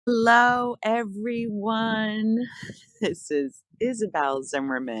Hello, everyone. This is Isabel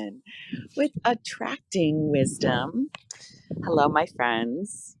Zimmerman with Attracting Wisdom. Hello, my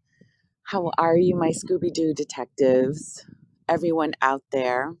friends. How are you, my Scooby Doo detectives? Everyone out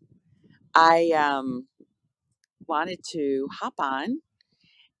there. I wanted to hop on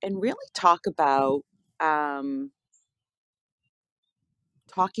and really talk about um,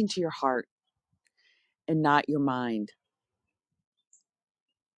 talking to your heart and not your mind.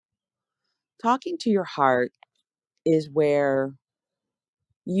 Talking to your heart is where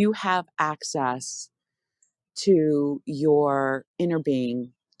you have access to your inner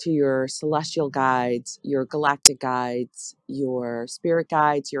being, to your celestial guides, your galactic guides, your spirit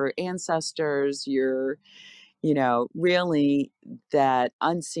guides, your ancestors, really that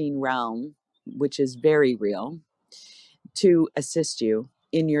unseen realm, which is very real, to assist you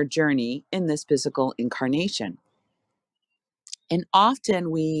in your journey in this physical incarnation. And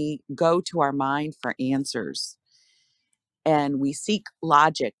often we go to our mind for answers and we seek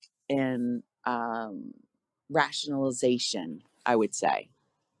logic and rationalization, I would say.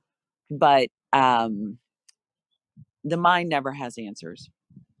 But the mind never has answers.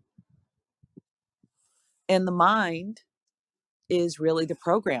 And the mind is really the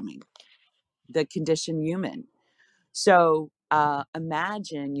programming, the conditioned human. So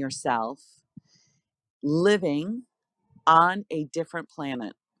imagine yourself living on a different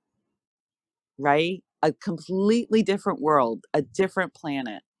planet, right? A completely different world, a different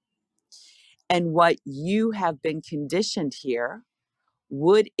planet. And what you have been conditioned here,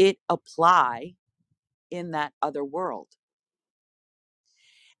 would it apply in that other world?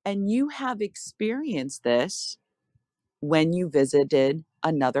 And you have experienced this when you visited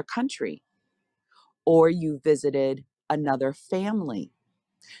another country or you visited another family.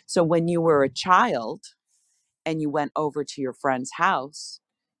 So when you were a child and you went over to your friend's house,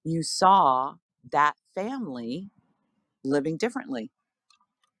 you saw that family living differently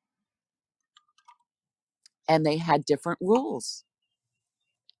and they had different rules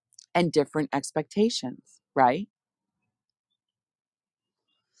and different expectations, right?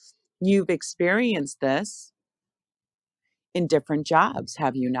 You've experienced this in different jobs,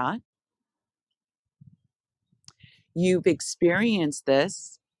 have you not? You've experienced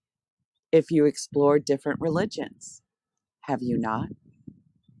this if you explore different religions, have you not?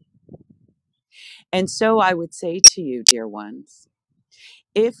 And so I would say to you, dear ones,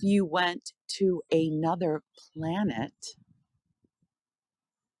 if you went to another planet,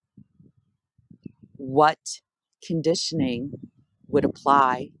 what conditioning would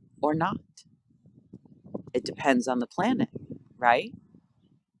apply or not? It depends on the planet, right?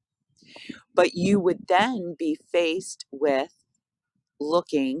 But you would then be faced with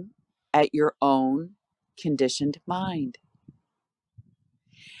looking at your own conditioned mind.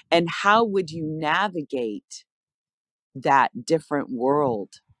 And how would you navigate that different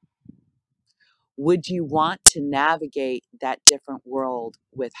world? Would you want to navigate that different world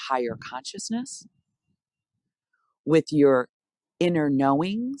with higher consciousness, with your inner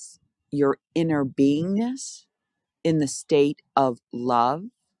knowings, your inner beingness in the state of love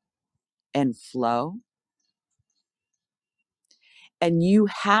and flow? And you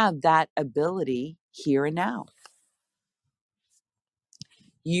have that ability here and now.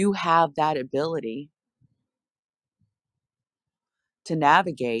 You have that ability to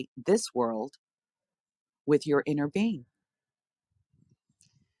navigate this world with your inner being,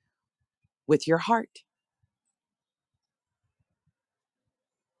 with your heart.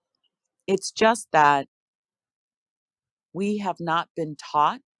 It's just that we have not been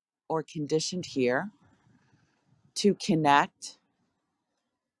taught or conditioned here to connect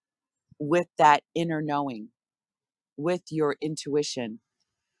with that inner knowing, with your intuition,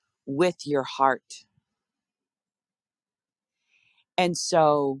 with your heart. And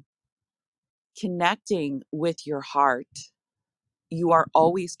so, connecting with your heart, you are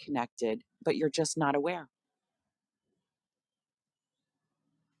always connected, but you're just not aware.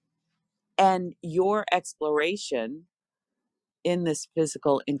 And your exploration in this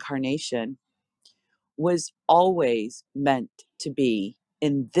physical incarnation was always meant to be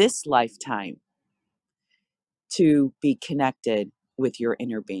in this lifetime to be connected with your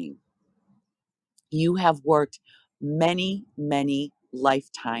inner being. You have worked many, many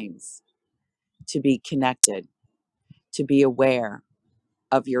lifetimes to be connected, to be aware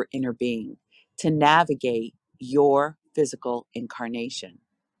of your inner being, to navigate your physical incarnation.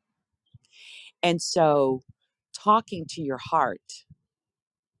 And so, talking to your heart,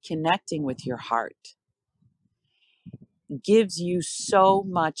 connecting with your heart, gives you so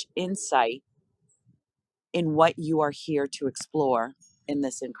much insight in what you are here to explore in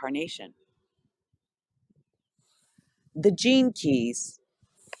this incarnation. The gene keys,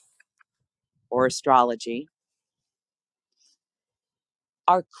 or astrology,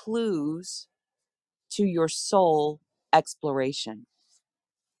 are clues to your soul exploration.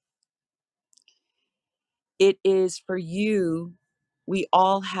 It is for you, we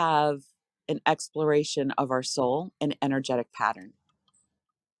all have an exploration of our soul, an energetic pattern.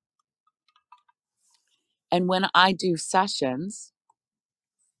 And when I do sessions,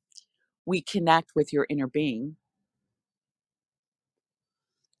 we connect with your inner being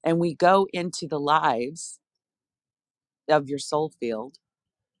and we go into the lives of your soul field.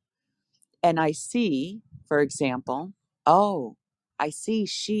 And I see, for example, oh, I see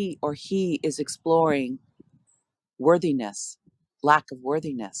she or he is exploring worthiness, lack of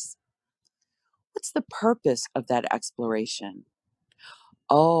worthiness. What's the purpose of that exploration?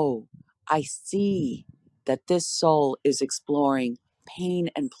 Oh, I see that this soul is exploring pain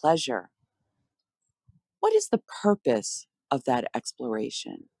and pleasure. What is the purpose of that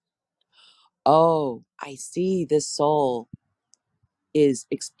exploration? Oh, I see this soul is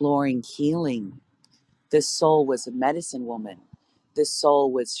exploring healing. This soul was a medicine woman. This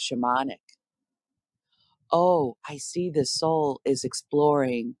soul was shamanic. Oh, I see this soul is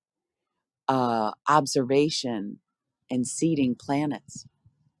exploring observation and seeding planets.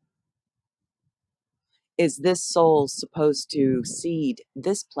 Is this soul supposed to seed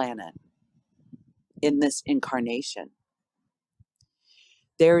this planet in this incarnation?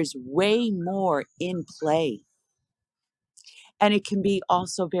 There is way more in play, and it can be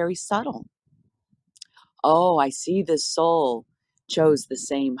also very subtle. Oh, I see this soul chose the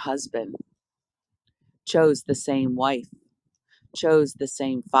same husband, chose the same wife, chose the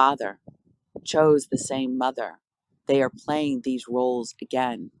same father, chose the same mother. They are playing these roles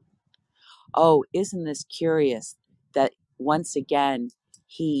again. Oh, isn't this curious that once again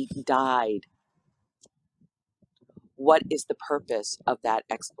he died? What is the purpose of that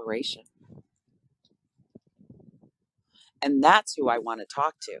exploration? And that's who I want to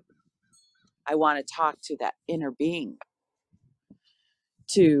talk to. I want to talk to that inner being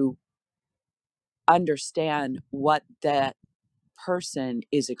to understand what that person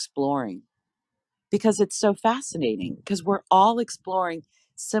is exploring, because it's so fascinating, because we're all exploring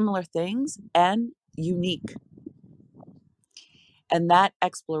similar things and unique. And that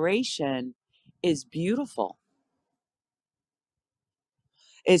exploration is beautiful.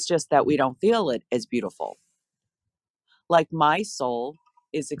 It's just that we don't feel it as beautiful. Like my soul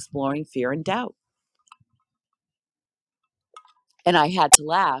is exploring fear and doubt. And I had to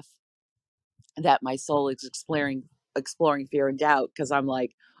laugh that my soul is exploring fear and doubt, because I'm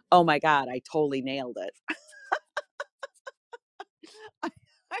like, oh my God, I totally nailed it.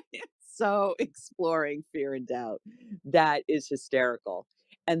 I am so exploring fear and doubt. That is hysterical.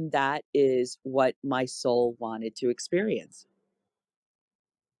 And that is what my soul wanted to experience.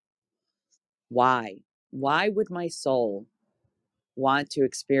 Why? Why would my soul want to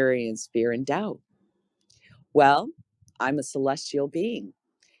experience fear and doubt? Well, I'm a celestial being.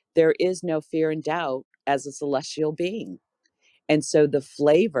 There is no fear and doubt as a celestial being. And so the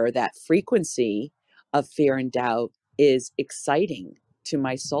flavor, that frequency of fear and doubt is exciting to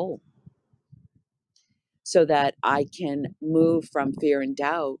my soul, so that I can move from fear and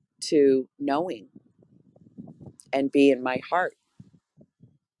doubt to knowing and be in my heart.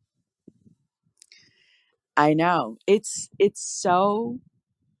 I know. It's so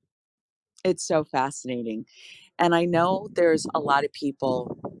fascinating. And I know there's a lot of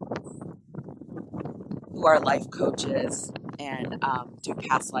people who are life coaches and do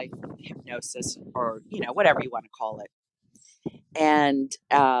past life hypnosis, or whatever you want to call it. And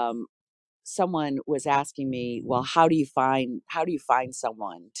someone was asking me, well, how do you find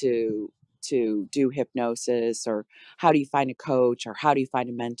someone to do hypnosis, or how do you find a coach, or how do you find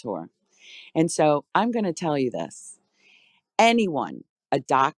a mentor? And so I'm going to tell you this: anyone, a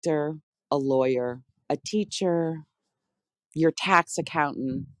doctor, a lawyer, a teacher, your tax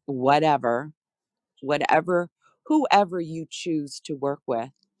accountant, whatever, whoever you choose to work with,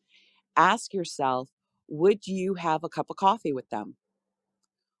 ask yourself, would you have a cup of coffee with them?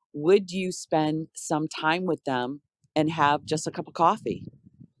 Would you spend some time with them and have just a cup of coffee?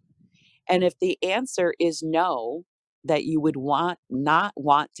 And if the answer is no, that you would not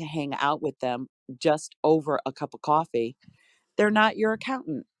want to hang out with them just over a cup of coffee, they're not your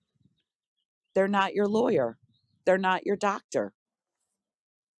accountant. They're not your lawyer. They're not your doctor.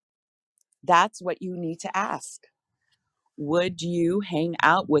 That's what you need to ask. Would you hang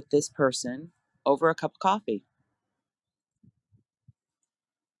out with this person over a cup of coffee?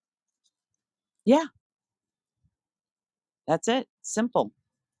 Yeah, that's it. Simple.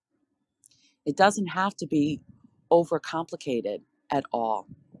 It doesn't have to be overcomplicated at all.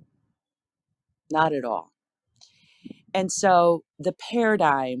 Not at all. And so the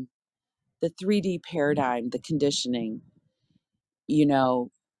paradigm, the 3D paradigm, the conditioning, you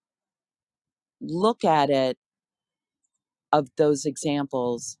know, look at it of those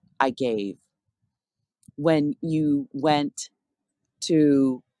examples I gave. When you went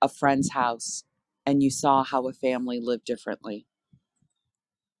to a friend's house and you saw how a family lived differently,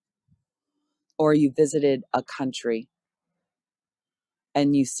 or you visited a country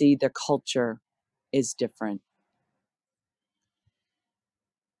and you see their culture is different,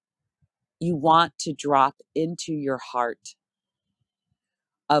 you want to drop into your heart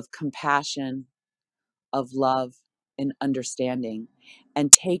of compassion, of love, and understanding,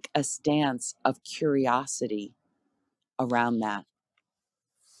 and take a stance of curiosity around that.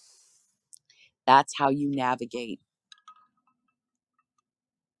 That's how you navigate.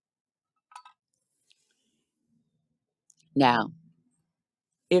 Now,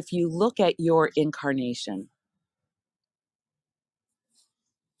 if you look at your incarnation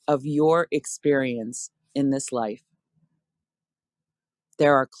of your experience in this life,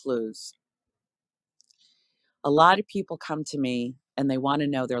 there are clues. A lot of people come to me and they want to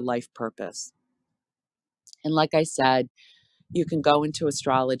know their life purpose. And like I said, you can go into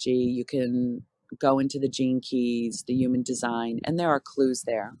astrology, you can go into the gene keys, the human design, and there are clues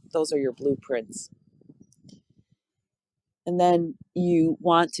there. Those are your blueprints. And then you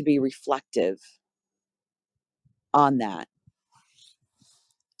want to be reflective on that.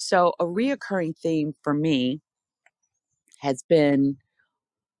 So, a reoccurring theme for me has been,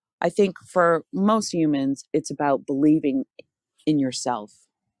 I think for most humans, it's about believing in yourself,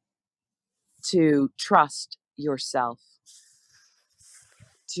 to trust yourself,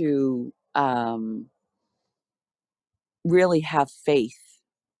 to really have faith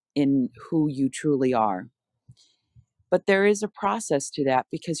in who you truly are. But there is a process to that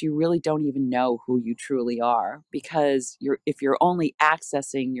because you really don't even know who you truly are, because if you're only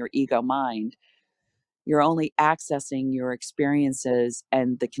accessing your ego mind, you're only accessing your experiences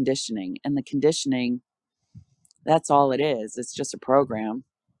and the conditioning. And the conditioning, that's all it is. It's just a program.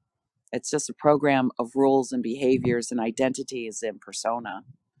 It's just a program of rules and behaviors and identities and persona.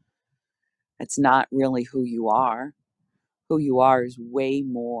 It's not really who you are. Who you are is way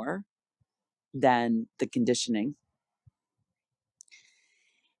more than the conditioning.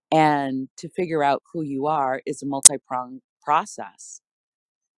 And to figure out who you are is a multi-pronged process.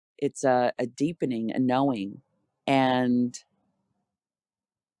 It's a deepening, a knowing, and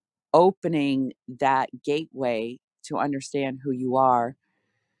opening that gateway to understand who you are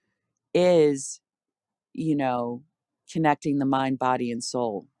is, you know, connecting the mind, body, and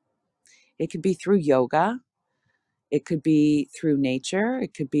soul. It could be through yoga, it could be through nature,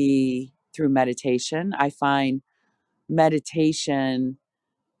 it could be through meditation. I find meditation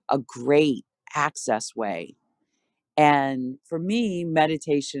a great access way. And for me,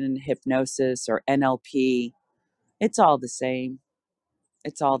 meditation and hypnosis or NLP, it's all the same.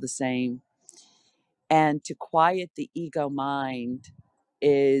 It's all the same. And to quiet the ego mind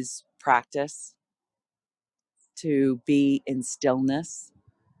is practice. To be in stillness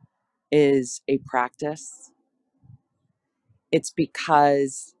is a practice. It's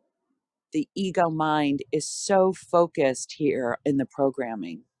because the ego mind is so focused here in the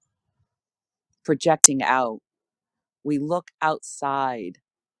programming, projecting out. We look outside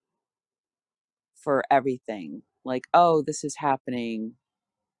for everything like, oh, this is happening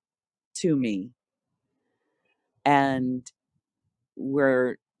to me. And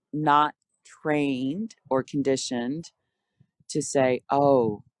we're not trained or conditioned to say,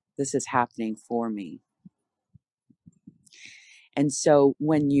 oh, this is happening for me. And so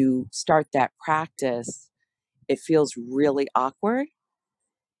when you start that practice, it feels really awkward.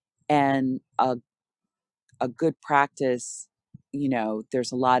 And a good practice,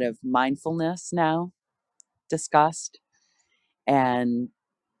 there's a lot of mindfulness now discussed and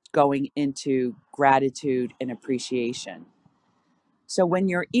going into gratitude and appreciation. So when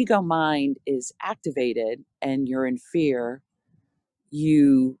your ego mind is activated and you're in fear,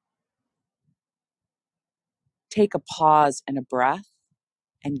 you take a pause and a breath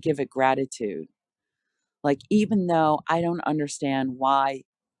and give it gratitude. Like, even though I don't understand why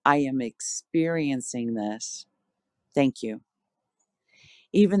I am experiencing this, thank you.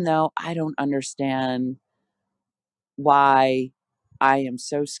 Even though I don't understand why I am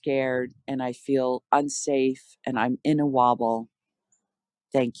so scared and I feel unsafe and I'm in a wobble,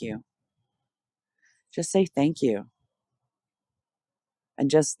 thank you. Just say thank you and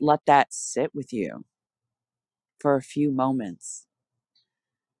just let that sit with you for a few moments.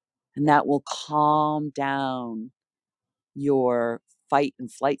 And that will calm down your fight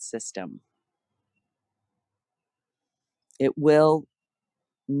and flight system. It will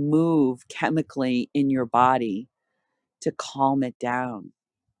move chemically in your body to calm it down.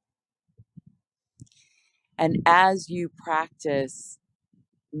 And as you practice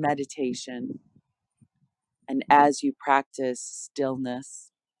meditation and as you practice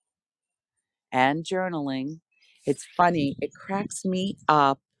stillness and journaling, it's funny, it cracks me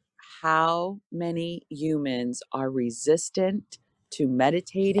up how many humans are resistant to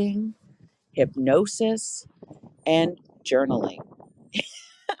meditating, hypnosis, and journaling.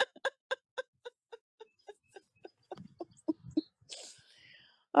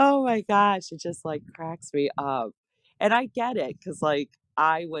 Oh my gosh, it just like cracks me up. And I get it because like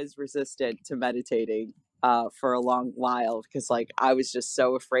I was resistant to meditating for a long while because like I was just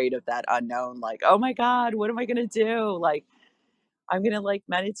so afraid of that unknown. Like, oh my God, what am I gonna do? Like, I'm gonna like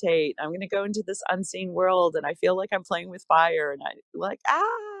meditate. I'm gonna go into this unseen world and I feel like I'm playing with fire and I like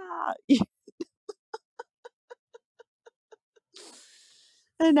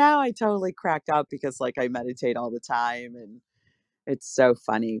and now I totally crack up because like I meditate all the time and it's so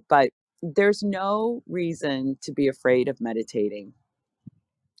funny. But there's no reason to be afraid of meditating.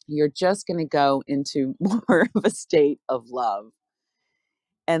 You're just going to go into more of a state of love.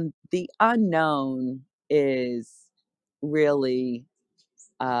 And the unknown is really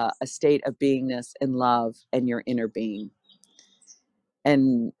a state of beingness and love and your inner being.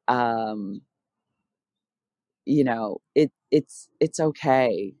 And it's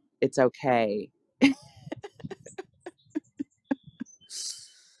okay. It's okay.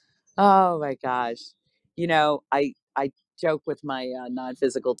 Oh my gosh. I joke with my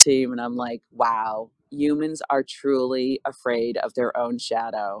non-physical team and I'm like, wow, humans are truly afraid of their own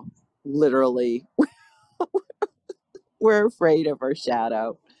shadow. Literally, we're afraid of our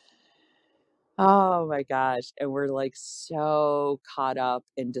shadow. Oh my gosh. And we're like so caught up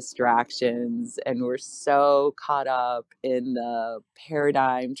in distractions and we're so caught up in the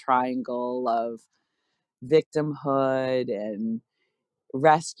paradigm triangle of victimhood and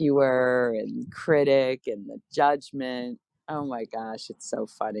rescuer and critic and the judgment. Oh my gosh, it's so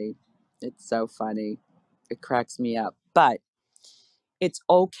funny. It's so funny. It cracks me up. But it's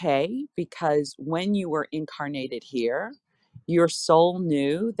okay because when you were incarnated here, your soul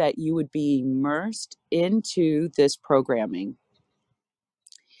knew that you would be immersed into this programming,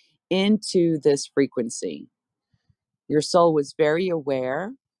 into this frequency. Your soul was very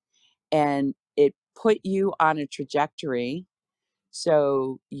aware and it put you on a trajectory.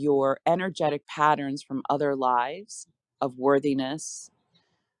 So your energetic patterns from other lives of worthiness,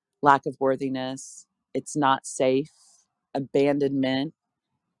 lack of worthiness, it's not safe, abandonment,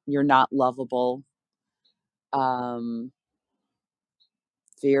 you're not lovable, um,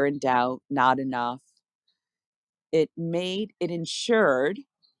 fear and doubt, not enough. It ensured,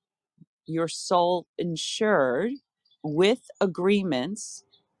 your soul ensured with agreements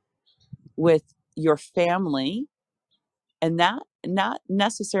with your family and that not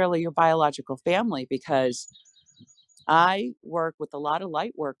necessarily your biological family because I work with a lot of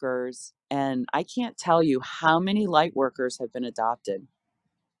light workers, and I can't tell you how many light workers have been adopted.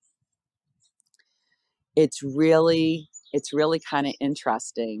 It's really kind of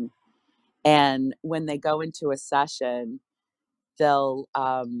interesting. And when they go into a session, they'll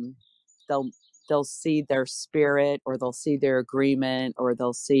they'll they'll see their spirit or they'll see their agreement or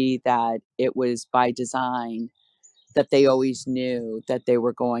they'll see that it was by design that they always knew that they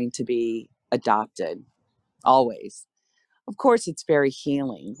were going to be adopted always. Of course, it's very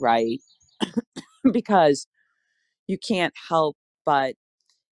healing, right? Because you can't help but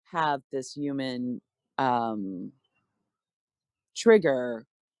have this human um, trigger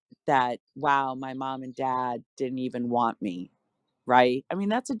that, wow, my mom and dad didn't even want me, right? I mean,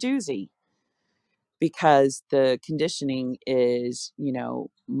 that's a doozy because the conditioning is,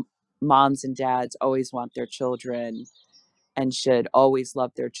 moms and dads always want their children and should always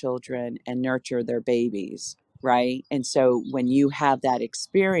love their children and nurture their babies, right? And so when you have that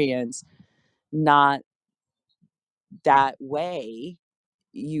experience, not that way,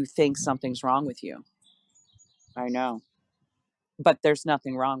 you think something's wrong with you. I know. But there's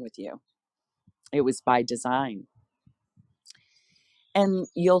nothing wrong with you. It was by design. And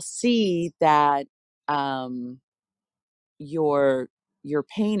you'll see that um, your your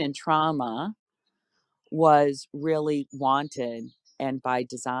pain and trauma was really wanted and by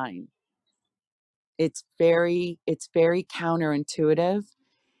design. It's very counterintuitive.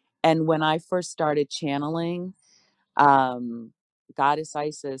 And when I first started channeling, um, Goddess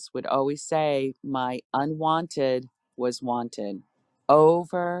Isis would always say, "My unwanted was wanted."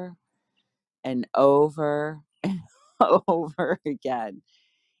 over and over and over again.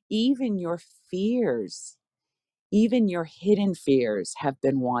 Even your fears, even your hidden fears have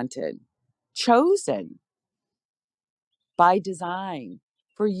been wanted, chosen by design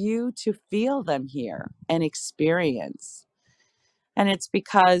for you to feel them here and experience. And it's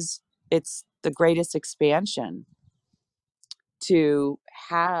because it's the greatest expansion to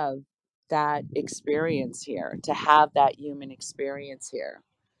have that experience here, to have that human experience here.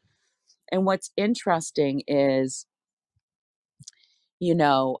 And what's interesting is, you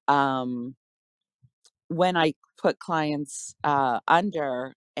know, when I put clients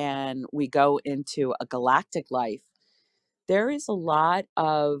under and we go into a galactic life, there is a lot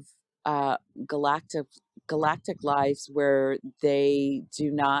of uh, galactic galactic lives where they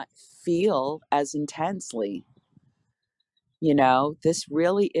do not feel as intensely. This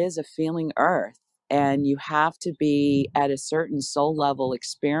really is a feeling earth, and you have to be at a certain soul level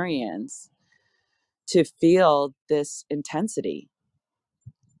experience to feel this intensity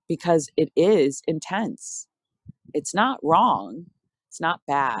because it is intense. It's not wrong. It's not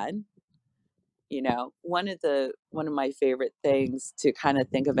bad. One of my favorite things to kind of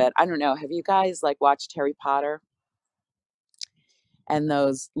think of it, I don't know, have you guys like watched Harry Potter and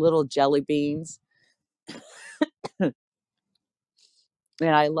those little jelly beans?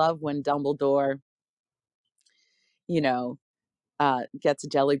 And I love when Dumbledore, you know, gets a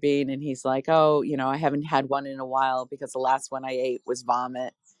jelly bean and he's like, "Oh, I haven't had one in a while because the last one I ate was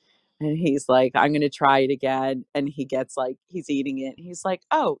vomit." And he's like, "I'm going to try it again." And he gets like, he's eating it. He's like,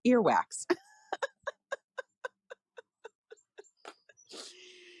 "Oh, earwax."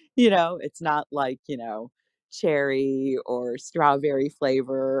 It's not like, cherry or strawberry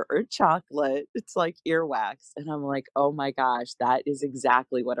flavor or chocolate. It's like earwax. And I'm like, oh my gosh, that is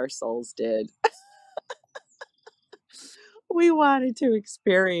exactly what our souls did. We wanted to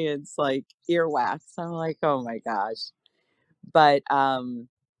experience like earwax. I'm like, oh my gosh. But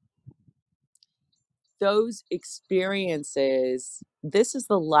those experiences, this is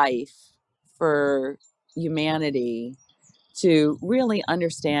the life for humanity to really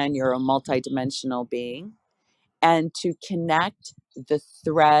understand you're a multidimensional being and to connect the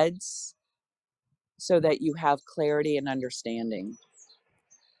threads so that you have clarity and understanding,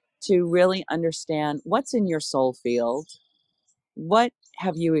 to really understand what's in your soul field, what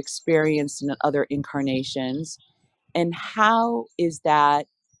have you experienced in other incarnations, and how is that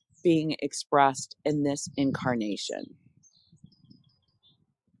being expressed in this incarnation.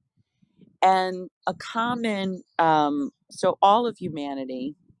 And a common, so all of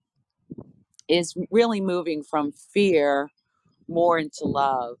humanity is really moving from fear more into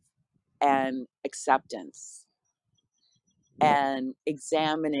love and acceptance and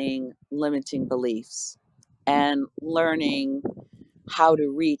examining limiting beliefs and learning how to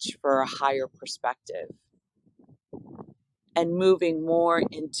reach for a higher perspective and moving more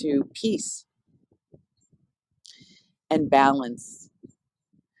into peace and balance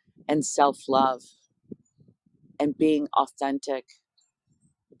and self love and being authentic,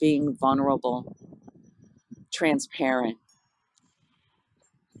 being vulnerable, transparent.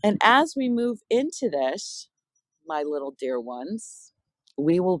 And as we move into this, my little dear ones,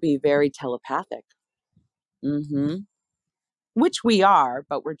 we will be very telepathic. hmm Which we are,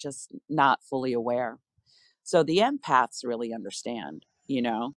 but we're just not fully aware. So the empaths really understand.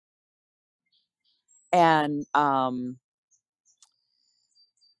 And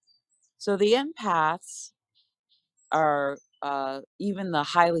so the empaths are, even the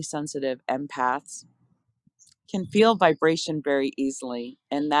highly sensitive empaths can feel vibration very easily.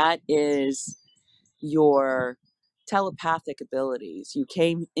 And that is your telepathic abilities. You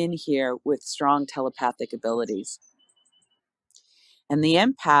came in here with strong telepathic abilities. And the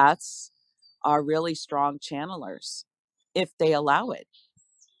empaths are really strong channelers if they allow it.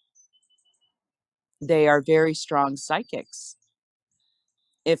 They are very strong psychics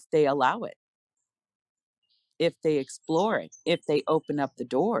if they allow it, if they explore it, if they open up the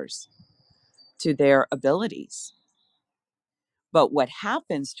doors to their abilities. But what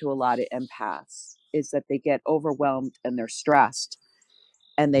happens to a lot of empaths is that they get overwhelmed and they're stressed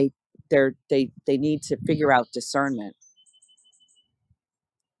and they need to figure out discernment.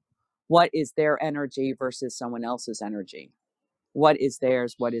 What is their energy versus someone else's energy? What is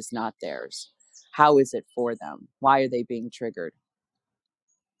theirs? What is not theirs? How is it for them? Why are they being triggered?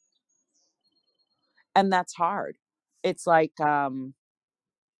 And that's hard. It's like, you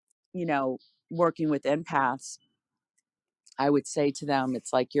know, working with empaths, I would say to them,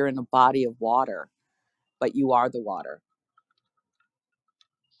 it's like you're in a body of water, but you are the water.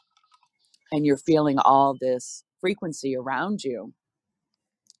 And you're feeling all this frequency around you.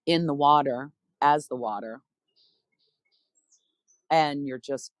 in the water as the water, and you're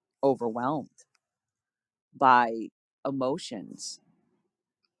just overwhelmed by emotions.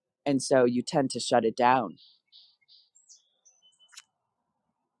 And so you tend to shut it down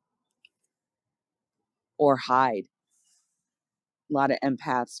or hide. A lot of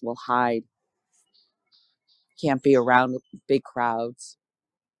empaths will hide, can't be around big crowds,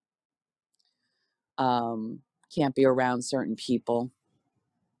 um, can't be around certain people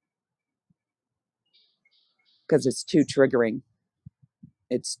because it's too triggering,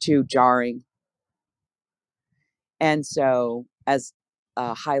 it's too jarring. And so, as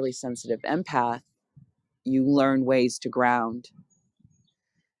a highly sensitive empath, you learn ways to ground.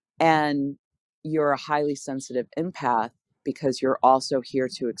 And you're a highly sensitive empath because you're also here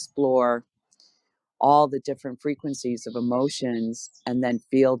to explore all the different frequencies of emotions and then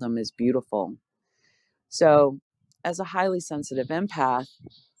feel them as beautiful. So, as a highly sensitive empath,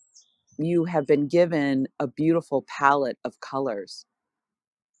 you have been given a beautiful palette of colors,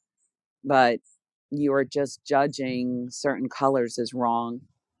 but you are just judging certain colors as wrong,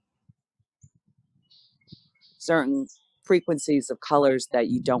 certain frequencies of colors that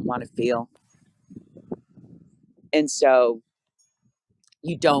you don't want to feel. And so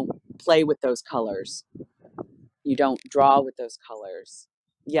you don't play with those colors, you don't draw with those colors.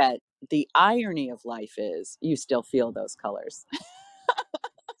 Yet the irony of life is you still feel those colors.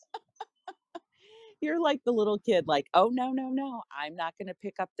 You're like the little kid, like, oh, no, no, no, I'm not going to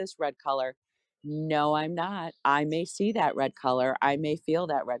pick up this red color. No, I'm not. I may see that red color. I may feel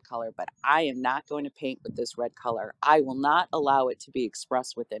that red color, but I am not going to paint with this red color. I will not allow it to be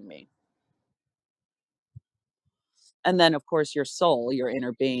expressed within me. And then, of course, your soul, your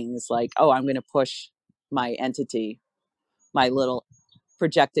inner being is like, oh, I'm going to push my entity, my little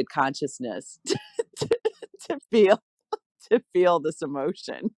projected consciousness to, to feel to feel this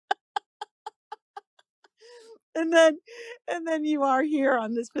emotion. And then you are here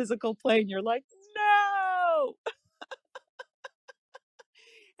on this physical plane. You're like, no.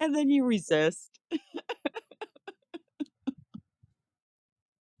 And then you resist.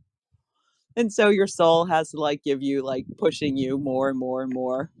 And so your soul has to like give you like pushing you more and more and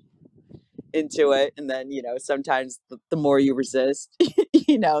more into it. And then, sometimes the more you resist,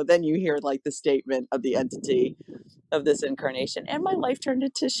 then you hear like the statement of the entity of this incarnation. And my life turned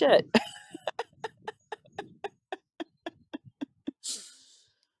into shit.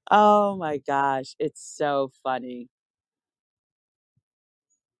 Oh my gosh. It's so funny.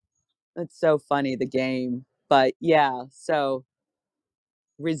 It's so funny, the game. But yeah, so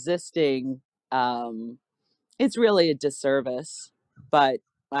resisting, um, it's really a disservice, but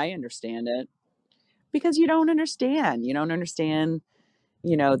I understand it because you don't understand. You don't understand,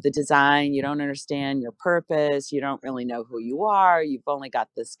 the design. You don't understand your purpose. You don't really know who you are. You've only got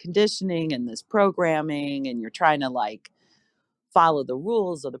this conditioning and this programming, and you're trying to like follow the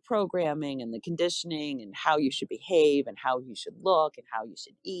rules of the programming and the conditioning and how you should behave and how you should look and how you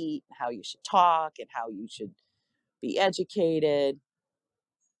should eat and how you should talk and how you should be educated.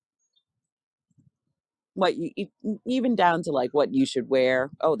 What even down to like what you should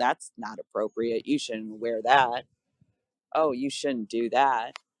wear. Oh, that's not appropriate. You shouldn't wear that. Oh, you shouldn't do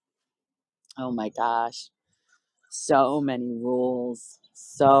that. Oh my gosh. So many rules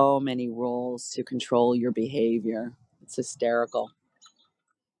to control your behavior. It's hysterical.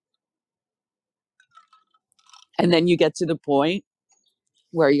 And then you get to the point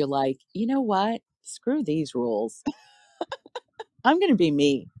where you're like, you know what? Screw these rules. I'm going to be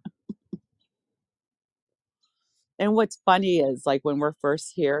me. And what's funny is like when we're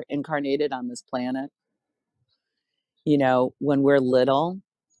first here incarnated on this planet, when we're little,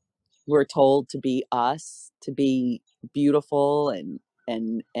 we're told to be us, to be beautiful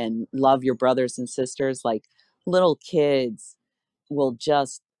and love your brothers and sisters. Like little kids will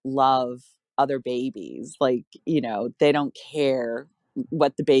just love other babies. Like, they don't care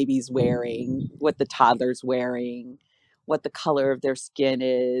what the baby's wearing, what the toddler's wearing, what the color of their skin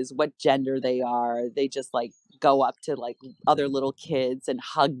is, what gender they are. They just like go up to like other little kids and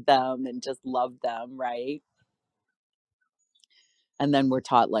hug them and just love them, right? And then we're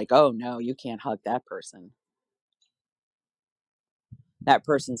taught like, oh no, you can't hug that person. That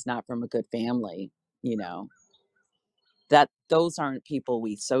person's not from a good family, you know. That those aren't people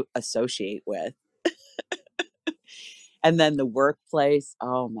we so associate with. And then the workplace,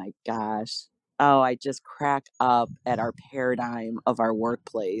 oh my gosh. Oh, I just crack up at our paradigm of our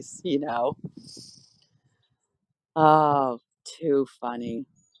workplace. Oh, too funny.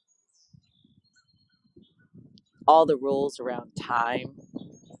 All the rules around time.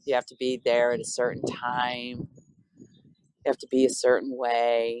 You have to be there at a certain time. You have to be a certain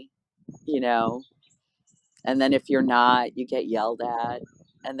way, you know, and then if you're not, you get yelled at,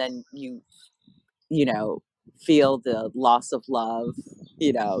 and then you know, feel the loss of love,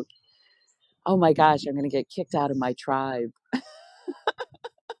 you know. Oh my gosh, I'm going to get kicked out of my tribe.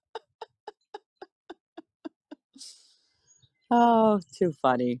 Oh, too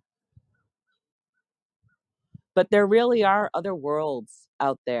funny. But there really are other worlds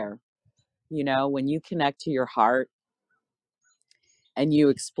out there, you know, when you connect to your heart and you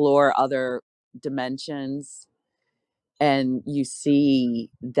explore other dimensions and you see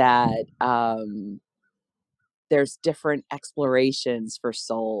that there's different explorations for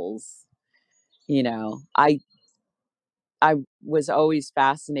souls. You know, I was always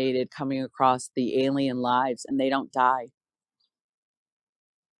fascinated coming across the alien lives, and they don't die.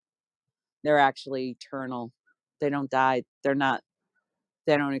 They're actually eternal. They don't die. They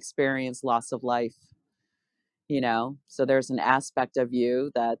don't experience loss of life, you know? So there's an aspect of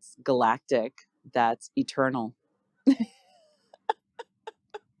you that's galactic, that's eternal.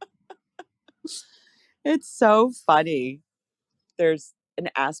 It's so funny. There's an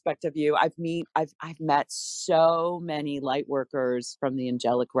aspect of you. I've met so many light workers from the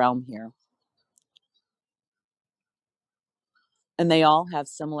angelic realm here, and they all have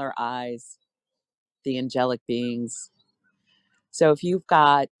similar eyes, the angelic beings. So if you've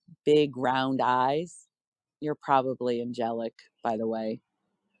got big round eyes, you're probably angelic, by the way.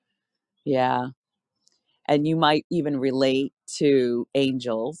 Yeah. And you might even relate to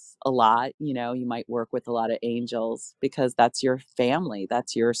angels a lot. You know, you might work with a lot of angels because that's your family,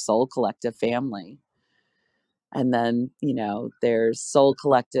 that's your soul collective family. And then, you know, there's soul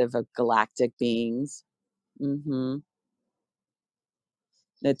collective of galactic beings. Hmm.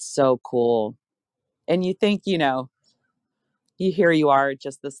 It's so cool. And you think, you know, here you are,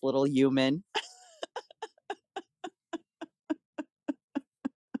 just this little human.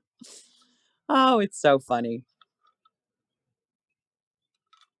 Oh, it's so funny.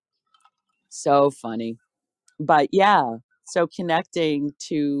 So funny. But yeah, so connecting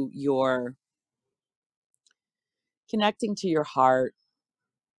to your heart.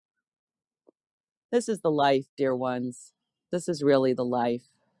 This is the life, dear ones. This is really the life.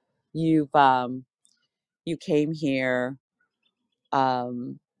 You've you came here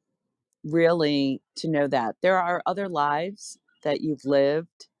um really to know that there are other lives that you've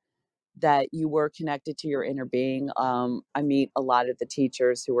lived, that you were connected to your inner being. I meet a lot of the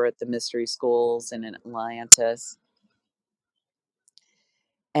teachers who were at the mystery schools and in Atlantis,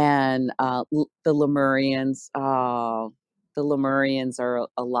 and the Lemurians. Oh, the Lemurians are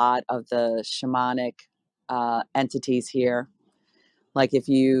a lot of the shamanic entities here. Like if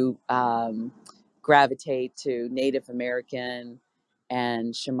you gravitate to Native American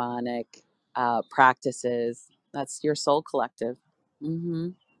and shamanic practices, that's your soul collective. Hmm.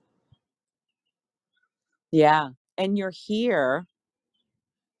 Yeah. And you're here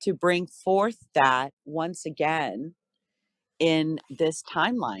to bring forth that once again in this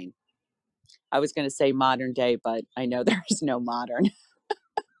timeline. I was going to say modern day, but I know there's no modern,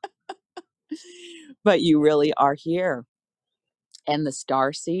 but you really are here. And the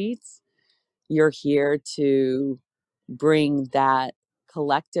star seeds, you're here to bring that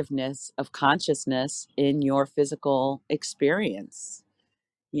collectiveness of consciousness in your physical experience,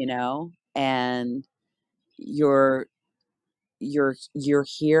 you know, and you're you're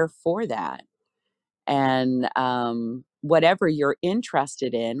here for that. And whatever you're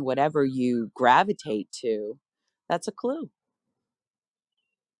interested in, whatever you gravitate to, that's a clue.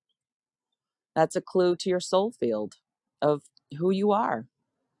 That's a clue to your soul field of who you are.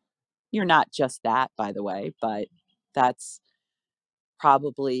 You're not just that, by the way, but that's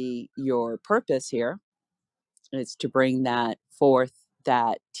probably your purpose here, is to bring that forth,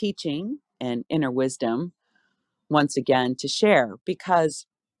 that teaching and inner wisdom once again to share. Because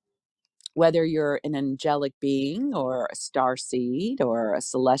whether you're an angelic being or a star seed or a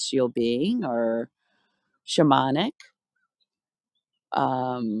celestial being or shamanic,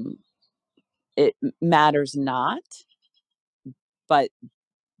 um, it matters not, but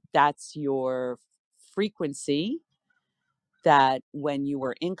that's your frequency, that when you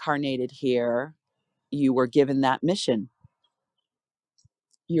were incarnated here, you were given that mission,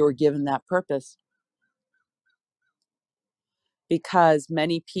 you were given that purpose, because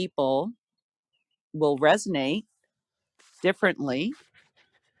many people will resonate differently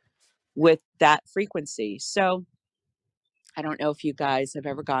with that frequency. So, I don't know if you guys have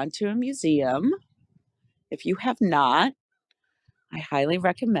ever gone to a museum. If you have not, I highly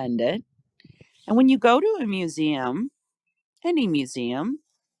recommend it. And when you go to a museum, any museum,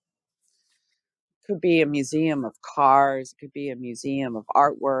 Could be a museum of cars, it could be a museum of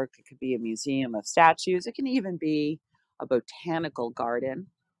artwork, it could be a museum of statues, it can even be a botanical garden.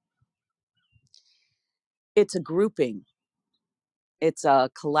 It's a grouping, it's a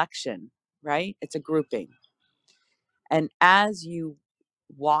collection, right? It's a grouping. And as you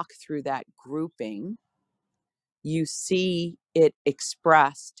walk through that grouping, you see it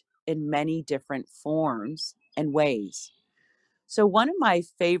expressed in many different forms and ways. So, one of my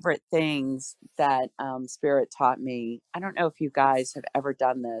favorite things that Spirit taught me, I don't know if you guys have ever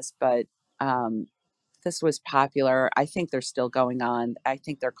done this, but um, this was popular. I think they're still going on. I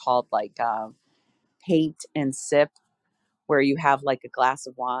think they're called like paint and sip, where you have like a glass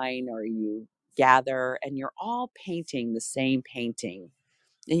of wine or you gather and you're all painting the same painting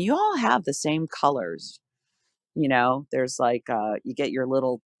and you all have the same colors. You know, there's like, you get your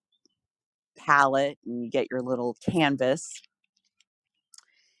little palette and you get your little canvas,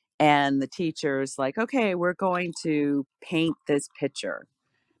 and the teacher's like, okay, we're going to paint this picture.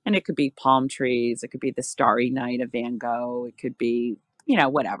 And it could be palm trees, it could be the Starry Night of Van Gogh, it could be,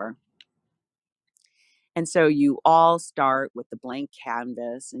 whatever. And so you all start with the blank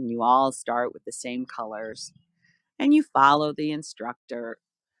canvas and you all start with the same colors and you follow the instructor,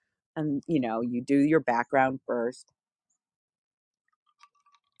 and you do your background first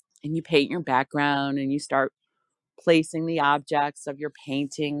and you paint your background and you start placing the objects of your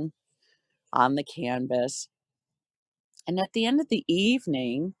painting on the canvas. And at the end of the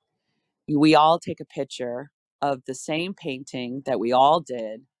evening, we all take a picture of the same painting that we all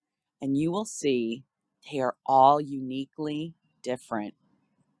did, and you will see they are all uniquely different.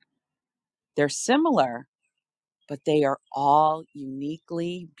 They're similar, but they are all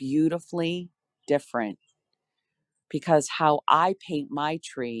uniquely, beautifully different, because how I paint my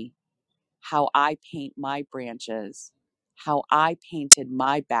tree, how I paint my branches, how I painted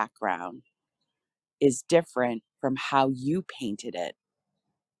my background is different from how you painted it.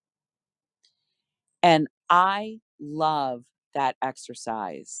 And I love that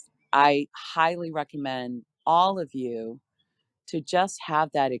exercise. I highly recommend all of you to just have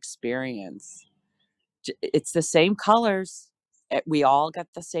that experience. It's the same colors. We all get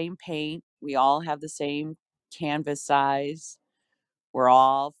the same paint. We all have the same canvas size. We're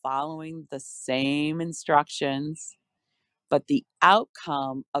all following the same instructions, but the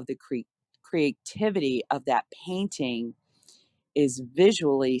outcome of the creativity of that painting is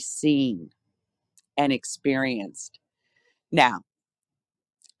visually seen and experienced. Now,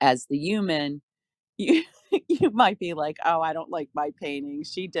 as the human, you you might be like, "Oh, I don't like my painting.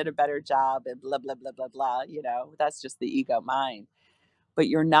 She did a better job," and blah blah blah blah blah. That's just the ego mind. But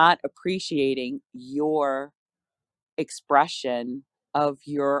you're not appreciating your expression of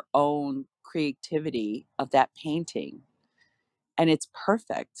your own creativity of that painting, and it's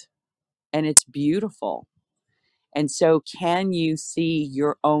perfect and it's beautiful. And so, can you see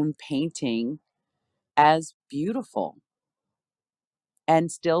your own painting as beautiful and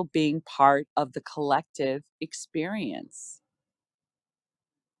still being part of the collective experience?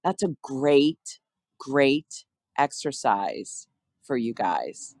 That's a great, great exercise for you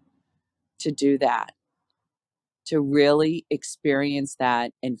guys to do that, to really experience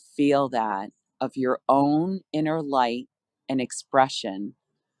that and feel that of your own inner light and expression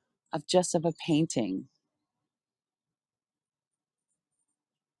of a painting.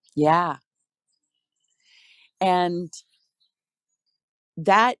 Yeah. And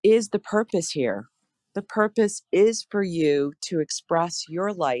that is the purpose here. The purpose is for you to express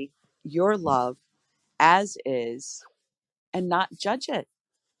your light, your love as is, and not judge it.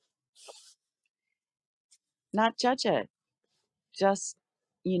 Not judge it. Just,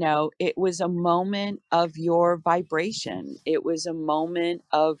 it was a moment of your vibration. It was a moment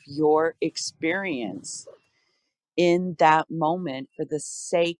of your experience in that moment for the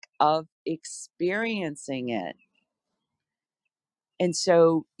sake of experiencing it. And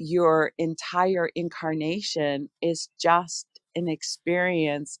so your entire incarnation is just an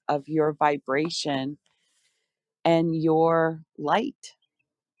experience of your vibration and your light.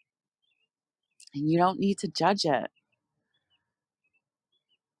 And you don't need to judge it.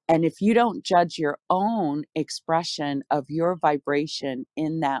 And if you don't judge your own expression of your vibration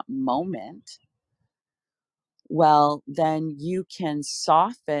in that moment, well, then you can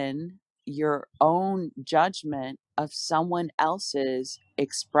soften your own judgment of someone else's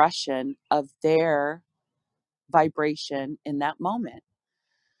expression of their vibration in that moment.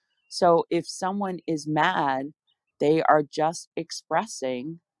 So if someone is mad, they are just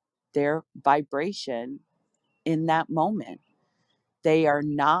expressing their vibration in that moment. They are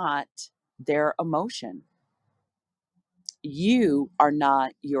not their emotion. You are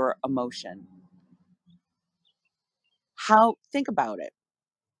not your emotion. Think about it.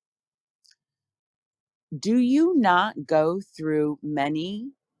 Do you not go through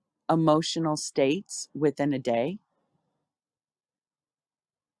many emotional states within a day?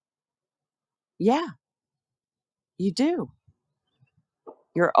 Yeah, you do.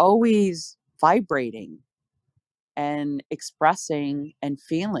 You're always vibrating and expressing and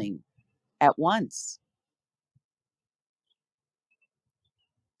feeling at once.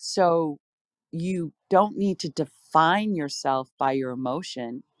 So you don't need to define yourself by your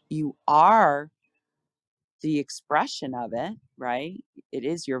emotion. You are the expression of it, right? It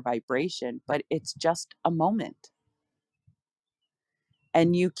is your vibration, but it's just a moment.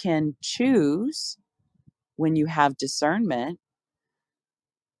 And you can choose when you have discernment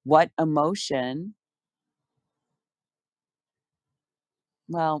what emotion,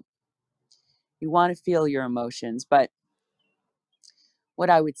 well, you want to feel your emotions, but what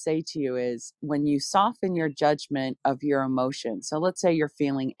I would say to you is when you soften your judgment of your emotion. So let's say you're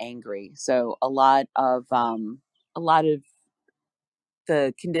feeling angry. So a lot of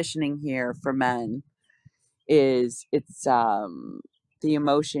the conditioning here for men is the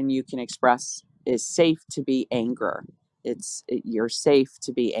emotion you can express is safe to be anger. You're safe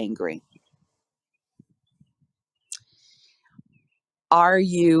to be angry. Are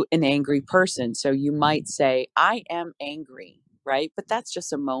you an angry person? So you might say, I am angry, right? But that's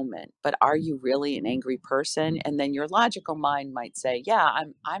just a moment. But are you really an angry person? And then your logical mind might say, yeah,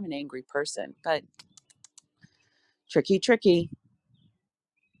 I'm an angry person. But tricky, tricky.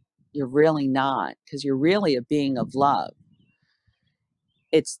 You're really not, because you're really a being of love.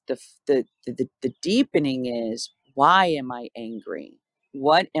 It's the deepening is, why am I angry?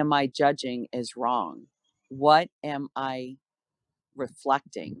 What am I judging is wrong? What am I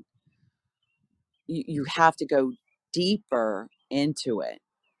reflecting? You have to go deeper into it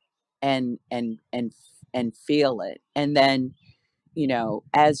and feel it. And then,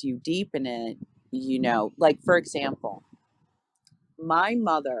 as you deepen it, like for example, my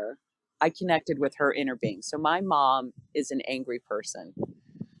mother, I connected with her inner being. So my mom is an angry person.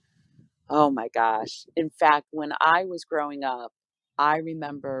 Oh my gosh. In fact, when I was growing up, I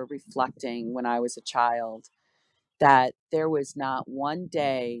remember reflecting when I was a child that there was not one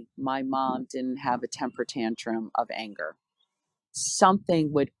day my mom didn't have a temper tantrum of anger.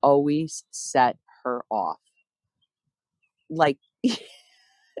 Something would always set her off. Like,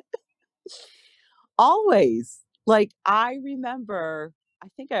 always. Like, I remember, I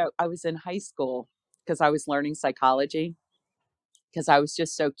think I was in high school because I was learning psychology because I was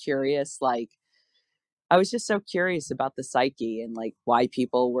just so curious. I was just so curious about the psyche and like why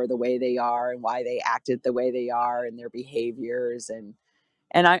people were the way they are and why they acted the way they are and their behaviors. And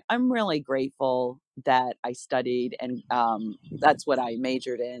I'm really grateful that I studied, and that's what I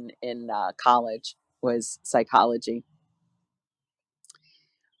majored in college was psychology.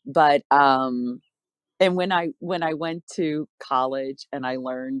 But and when I went to college and I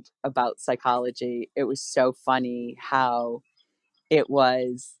learned about psychology, it was so funny how it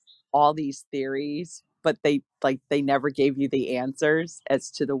was all these theories, but they never gave you the answers as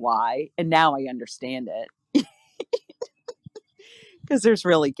to the why. And now I understand it because there's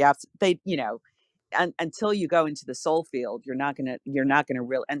really gaps. Until you go into the soul field, you're not gonna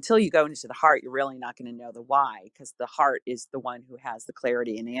really until you go into the heart, you're really not gonna know the why because the heart is the one who has the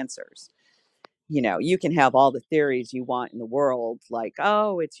clarity and answers. You can have all the theories you want in the world, like,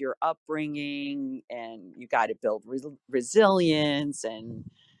 oh, it's your upbringing and you got to build resilience and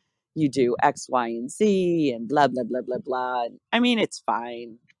you do X, Y, and Z and blah, blah, blah, blah, blah. I mean, it's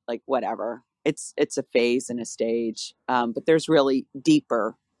fine, like, whatever. It's a phase and a stage. But there's really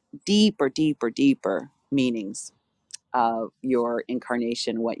deeper meanings of your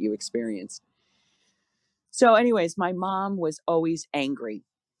incarnation, what you experienced. So, anyways, my mom was always angry,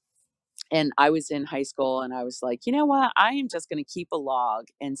 and I was in high school and I was like, you know what? I am just going to keep a log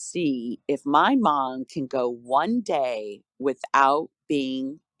and see if my mom can go one day without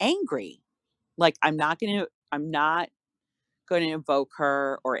being angry. Like I'm not going to invoke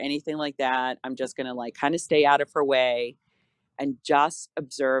her or anything like that. I'm just going to like kind of stay out of her way and just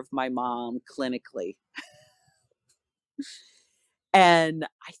observe my mom clinically. And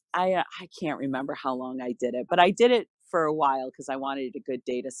I can't remember how long I did it, but I did it for a while because I wanted a good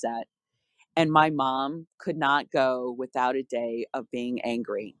data set. And my mom could not go without a day of being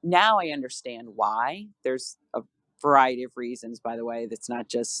angry. Now I understand why. There's a variety of reasons, by the way. That's not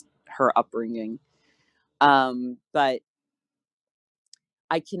just her upbringing. But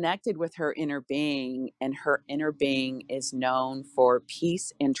I connected with her inner being, and her inner being is known for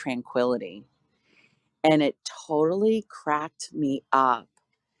peace and tranquility. And it totally cracked me up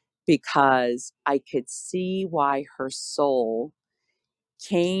because I could see why her soul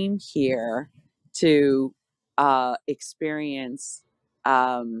came here to experience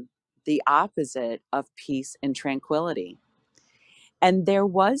the opposite of peace and tranquility. And there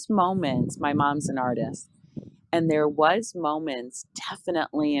was moments, my mom's an artist, and there was moments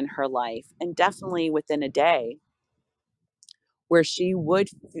definitely in her life and definitely within a day where she would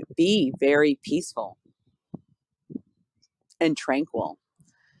be very peaceful and tranquil.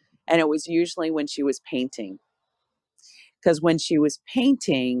 And it was usually when she was painting. Because when she was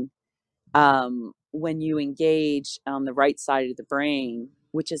painting, when you engage on the right side of the brain,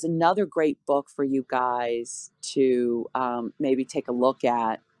 which is another great book for you guys to maybe take a look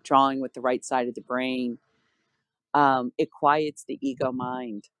at, Drawing with the Right Side of the Brain, it quiets the ego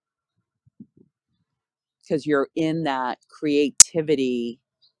mind because you're in that creativity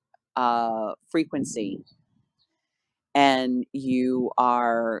frequency, and you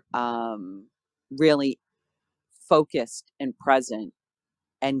are really focused and present.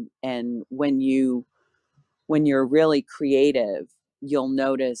 And when you're really creative, you'll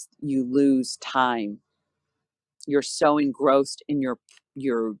notice you lose time. You're so engrossed in your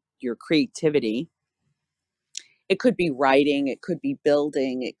creativity. It could be writing, it could be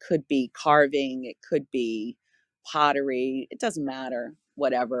building, it could be carving, it could be pottery. It doesn't matter.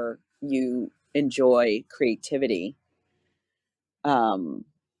 Whatever you enjoy creativity, um,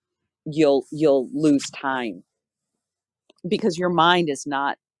 you'll lose time because your mind is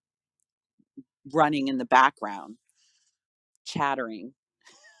not running in the background, chattering.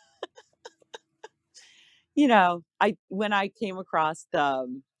 I when I came across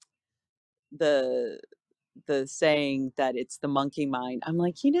the the saying that it's the monkey mind, I'm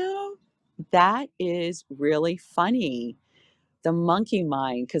like, that is really funny. The monkey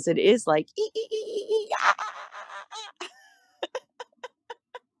mind, because it is like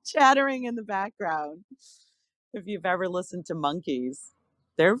chattering in the background. If you've ever listened to monkeys,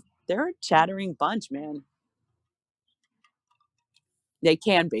 they're they're a chattering bunch, man. They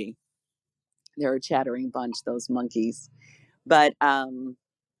can be. They're a chattering bunch, those monkeys. But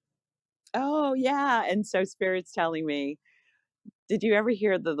oh yeah, and so Spirit's telling me, did you ever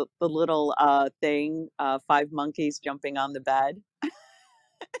hear the little thing, five monkeys jumping on the bed?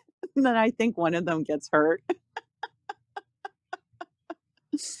 And then I think one of them gets hurt.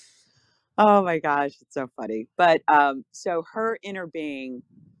 Oh my gosh, it's so funny. But so her inner being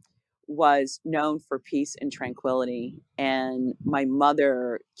was known for peace and tranquility, and my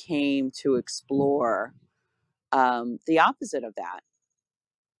mother came to explore the opposite of that.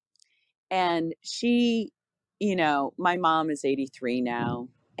 And my mom is 83 now,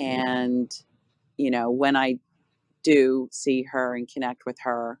 and when I do see her and connect with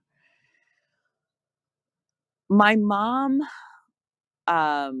her, my mom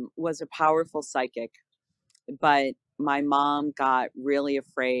was a powerful psychic, but my mom got really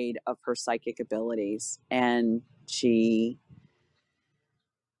afraid of her psychic abilities, and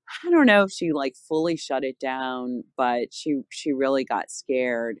I don't know if she like fully shut it down, but she really got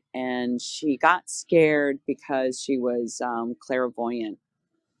scared, and she got scared because she was clairvoyant.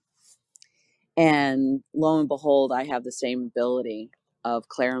 And lo and behold, I have the same ability of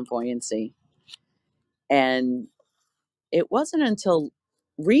clairvoyancy. And it wasn't until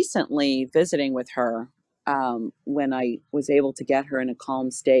recently visiting with her, when I was able to get her in a calm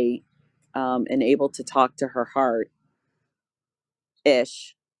state, and able to talk to her heart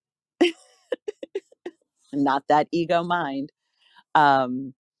ish, not that ego mind.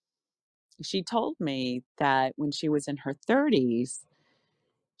 Um, she told me that when she was in her 30s,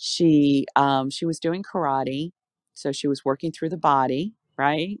 she was doing karate, so she was working through the body,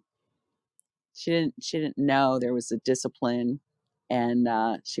 right? She didn't know there was a discipline, and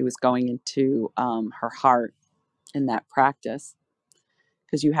she was going into her heart in that practice,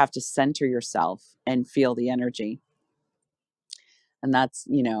 because you have to center yourself and feel the energy. And that's,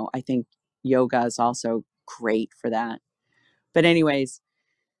 I think yoga is also great for that. But anyways,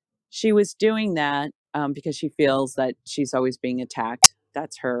 she was doing that because she feels that she's always being attacked.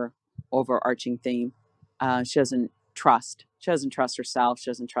 That's her overarching theme. She doesn't trust. She doesn't trust herself. She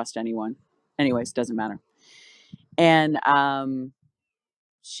doesn't trust anyone. Anyways, doesn't matter. And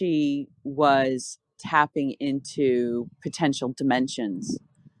she was tapping into potential dimensions,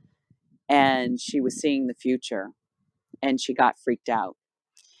 and she was seeing the future, and she got freaked out.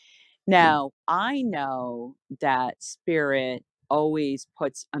 Now, I know that spirit always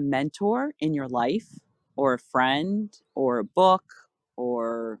puts a mentor in your life, or a friend, or a book,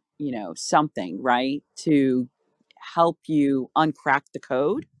 or, something, right? To help you uncrack the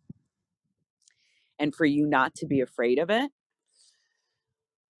code and for you not to be afraid of it.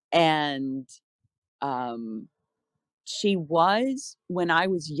 And she was, when I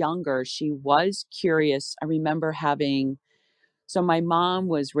was younger, she was curious. I remember having, so my mom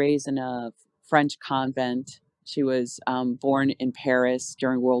was raised in a French convent. She was born in Paris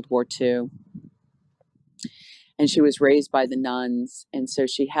during World War II, and she was raised by the nuns. And so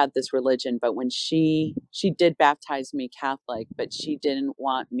she had this religion. But when she did baptize me Catholic, but she didn't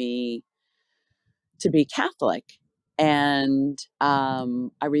want me to be Catholic. And I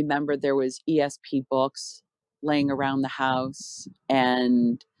remember there was ESP books laying around the house,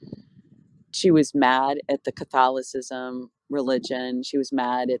 and she was mad at the Catholicism religion. She was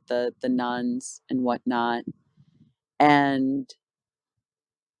mad at the nuns and whatnot. And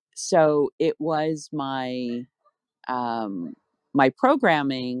so it was my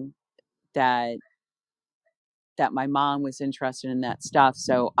programming that my mom was interested in that stuff.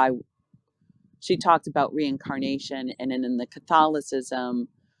 So she talked about reincarnation, and in the Catholicism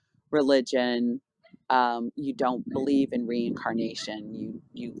religion, you don't believe in reincarnation.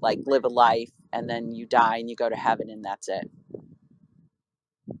 You like live a life and then you die and you go to heaven and that's it.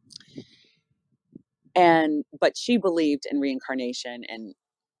 And but she believed in reincarnation, and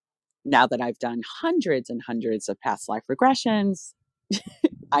now that I've done hundreds and hundreds of past life regressions,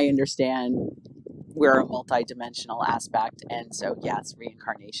 I understand we're a multidimensional aspect, and so yes,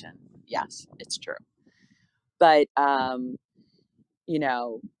 reincarnation, yes, it's true. But you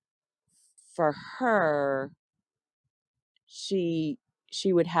know, for her, she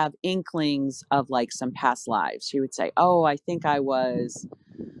she would have inklings of like some past lives. She would say, "Oh, I think I was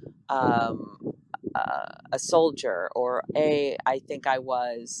um, a soldier," or I think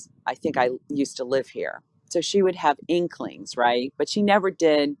I used to live here." So she would have inklings, right? But she never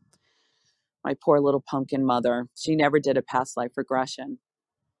did. My poor little pumpkin mother. She never did a past life regression.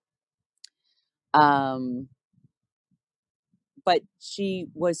 Um, but she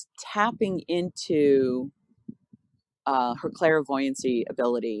was tapping into her clairvoyancy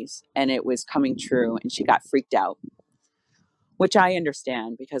abilities, and it was coming true, and she got freaked out, which I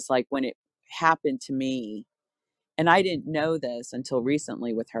understand because, like, when it happened to me, and I didn't know this until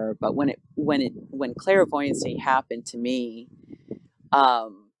recently with her, but when clairvoyancy happened to me,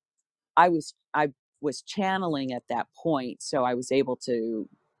 um, I was channeling at that point, so I was able to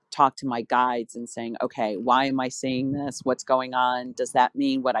talk to my guides and saying, okay, why am I seeing this? What's going on? Does that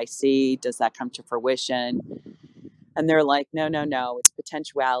mean what I see? Does that come to fruition? And they're like, no, no, no, it's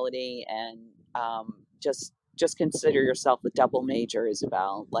potentiality, and just consider yourself a double major,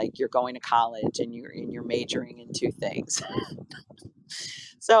 Isabel. Like, you're going to college and you're majoring in two things.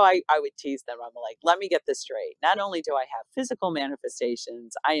 So I would tease them. I'm like, let me get this straight. Not only do I have physical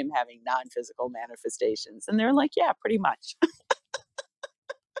manifestations, I am having non-physical manifestations. And they're like, yeah, pretty much.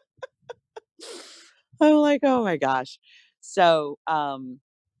 I'm like, oh my gosh. So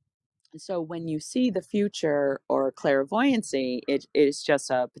so when you see the future or clairvoyancy, it is just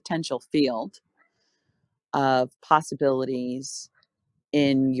a potential field of possibilities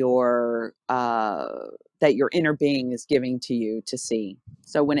in your that your inner being is giving to you to see.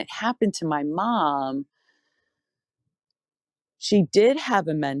 So when it happened to my mom, she did have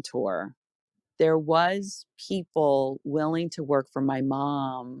a mentor. There was people willing to work for my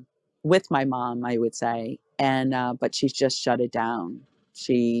mom, with my mom, I would say, and but she's just shut it down.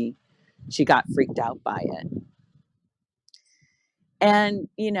 She got freaked out by it. And,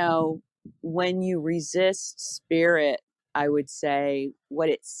 when you resist spirit, I would say what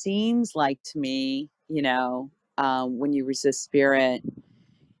it seems like to me, when you resist spirit,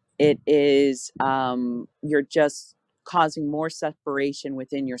 it is you're just causing more separation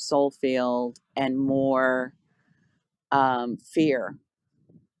within your soul field and more fear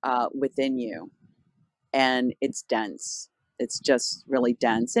within you. And it's dense. It's just really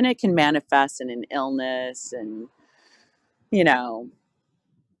dense. And it can manifest in an illness and, you know,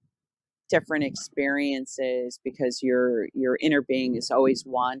 different experiences because your inner being is always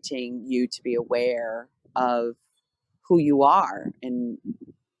wanting you to be aware of who you are and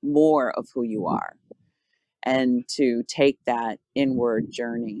more of who you are and to take that inward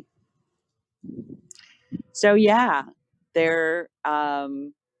journey. So yeah, there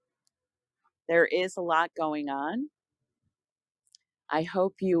is a lot going on. I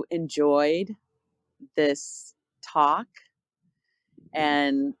hope you enjoyed this talk,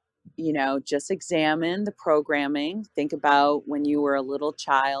 and just examine the programming. Think about when you were a little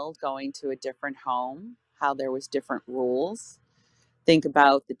child going to a different home, how there was different rules. Think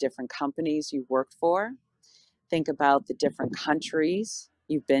about the different companies you worked for. Think about the different countries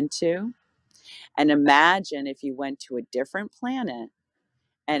you've been to, and imagine if you went to a different planet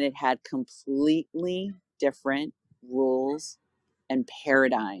and it had completely different rules and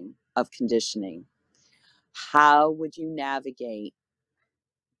paradigm of conditioning, how would you navigate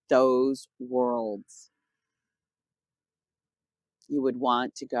those worlds? You would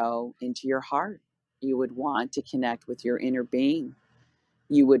want to go into your heart. You would want to connect with your inner being.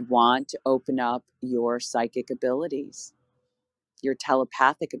 You would want to open up your psychic abilities, your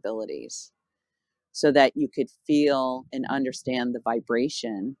telepathic abilities, so that you could feel and understand the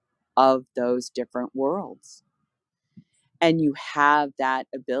vibration of those different worlds. And you have that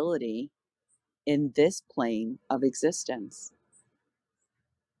ability in this plane of existence.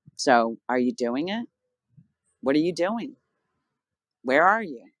 So, are you doing it? What are you doing? Where are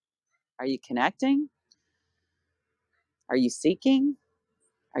you? Are you connecting? Are you seeking?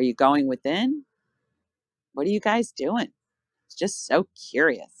 Are you going within? What are you guys doing? It's just so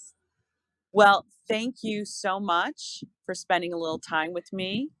curious. Well, thank you so much for spending a little time with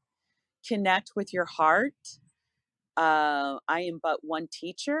me. Connect with your heart. I am but one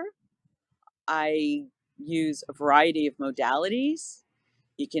teacher. I use a variety of modalities.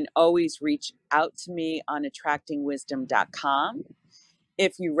 You can always reach out to me on attractingwisdom.com.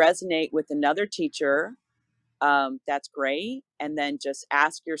 If you resonate with another teacher, that's great. And then just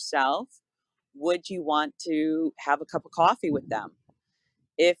ask yourself, would you want to have a cup of coffee with them?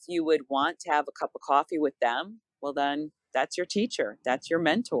 If you would want to have a cup of coffee with them, well, then that's your teacher, that's your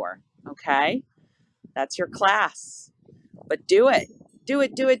mentor. Okay, that's your class. But do it, do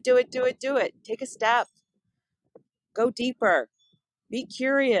it, do it, do it, do it, do it. Take a step, go deeper, be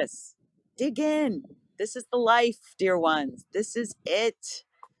curious, dig in. This is the life, dear ones. This is it.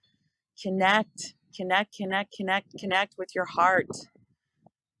 Connect, connect, connect, connect, connect with your heart.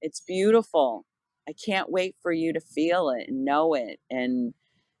 It's beautiful. I can't wait for you to feel it and know it and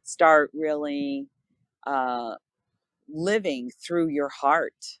start really uh, living through your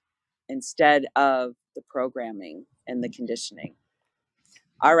heart instead of the programming and the conditioning.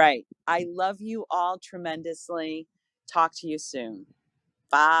 All right. I love you all tremendously. Talk to you soon.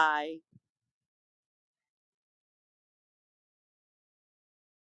 Bye.